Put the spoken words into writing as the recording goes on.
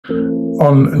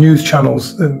on news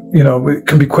channels, you know, it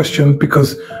can be questioned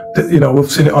because, you know,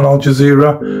 we've seen it on Al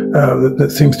Jazeera,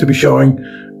 that seems to be showing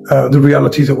the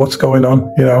realities of what's going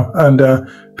on, you know, and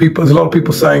there's a lot of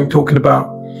people talking about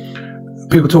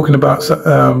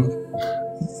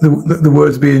the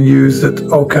words being used that,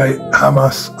 okay,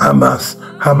 Hamas.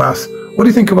 What do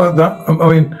you think about that? I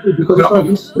mean,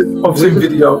 I've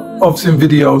seen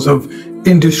videos of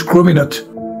indiscriminate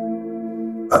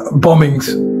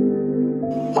bombings.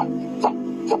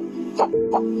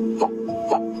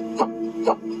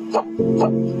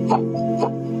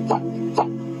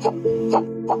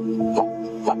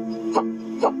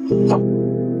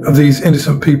 Of these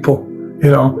innocent people, you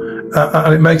know,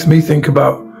 and it makes me think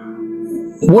about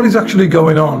what is actually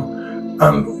going on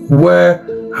and where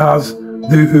has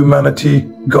the humanity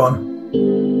gone?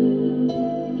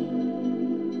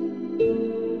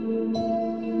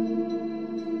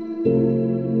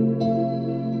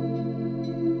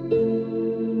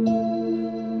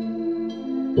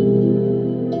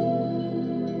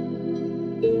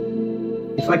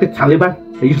 It's like the Taliban.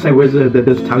 They used to say,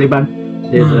 there's Taliban,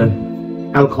 there's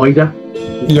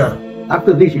Al-Qaeda. Yeah.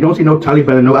 After this, you don't see no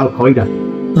Taliban and no Al-Qaeda.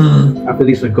 After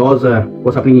this, Gaza,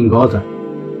 what's happening in Gaza?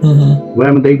 Where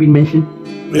haven't they been mentioned?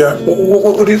 Yeah.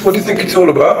 What do you think it's all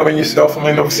about? I mean, yourself, I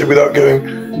mean, obviously without going...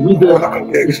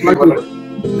 It's like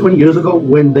 20 years ago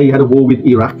when they had a war with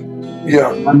Iraq.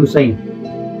 Yeah. I'm just saying,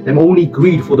 them only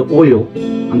greed for the oil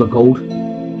and the gold.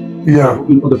 Yeah.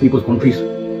 In other people's countries.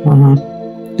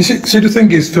 You see, the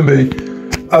thing is, for me,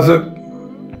 as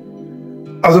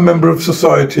a member of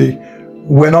society,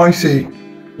 when I see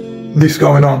this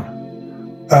going on,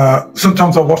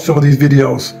 sometimes I watch some of these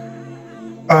videos,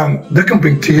 and they can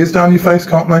bring tears down your face,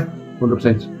 can't they?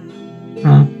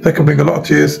 100%. They can bring a lot of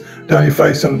tears down your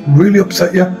face and really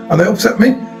upset you, and they upset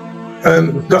me.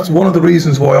 And that's one of the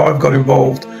reasons why I've got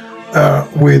involved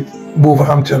with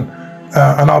Wolverhampton,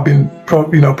 and I've been,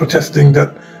 protesting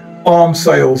that arms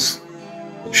sales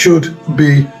should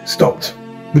be stopped.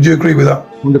 Would you agree with that?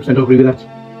 100% agree with that.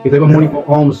 If they got money for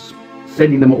arms,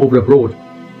 sending them over abroad,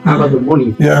 how about the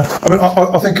money? Yeah, I mean,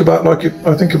 I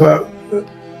think about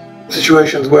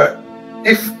situations where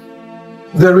if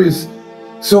there is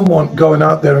someone going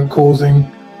out there and causing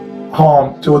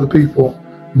harm to other people,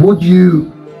 would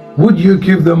you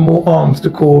give them more arms to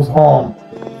cause harm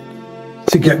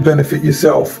to get benefit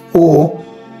yourself, or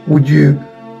would you,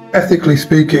 ethically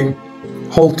speaking,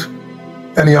 halt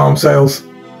any arms sales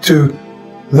to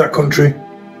that country?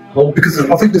 Because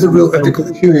I think there's a real ethical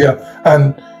issue here,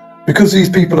 and because these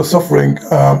people are suffering,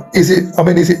 is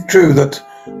it true that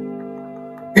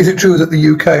the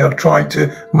UK are trying to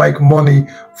make money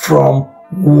from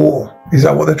war? Is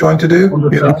that what they're trying to do?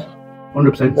 100%.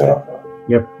 100%. Yeah.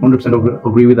 Yep, 100%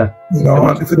 agree with that. You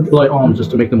know, they supply arms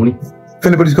just to make the money. If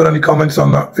anybody's got any comments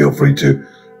on that, feel free to,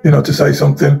 to say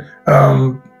something.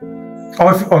 I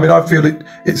feel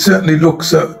it certainly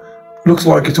looks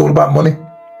like it's all about money.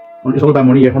 It's all about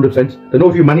money, yeah, 100%. There's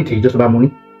no humanity, just about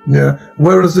money. Yeah.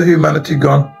 Where has the humanity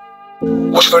gone?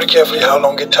 Watch very carefully how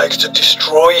long it takes to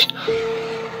destroy.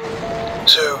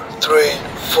 2, 3,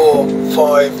 4,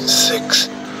 5, 6.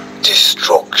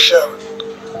 Destruction.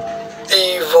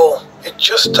 Evil. It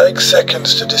just takes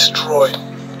seconds to destroy.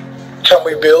 Can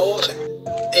we build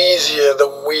easier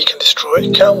than we can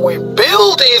destroy? Can we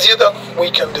build easier than we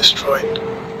can destroy?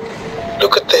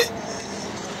 Look at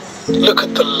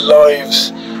the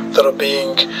lives that are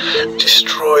being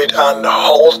destroyed, and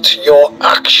halt your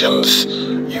actions,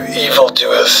 you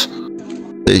evildoers.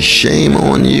 There's shame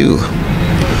on you.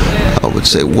 I would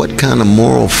say, what kind of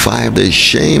moral fiber? There's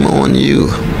shame on you.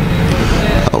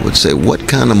 I would say, what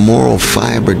kind of moral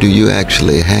fiber do you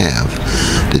actually have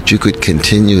that you could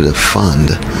continue to fund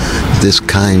this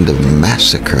kind of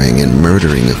massacring and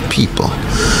murdering of people?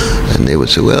 And they would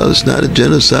say, well, it's not a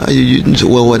genocide. You can say,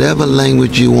 well, whatever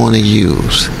language you want to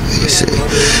use, you see.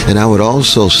 And I would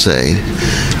also say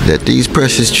that these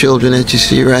precious children that you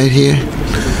see right here,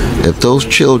 if those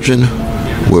children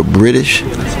were British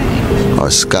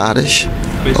or Scottish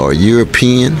or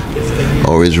European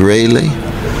or Israeli,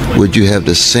 would you have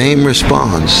the same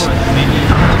response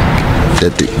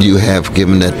that you have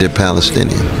given that they're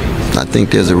Palestinian? I think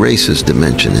there's a racist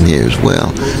dimension in here as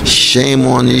well. Shame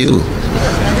on you,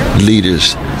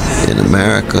 leaders in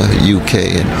America,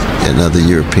 UK, and other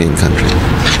European countries.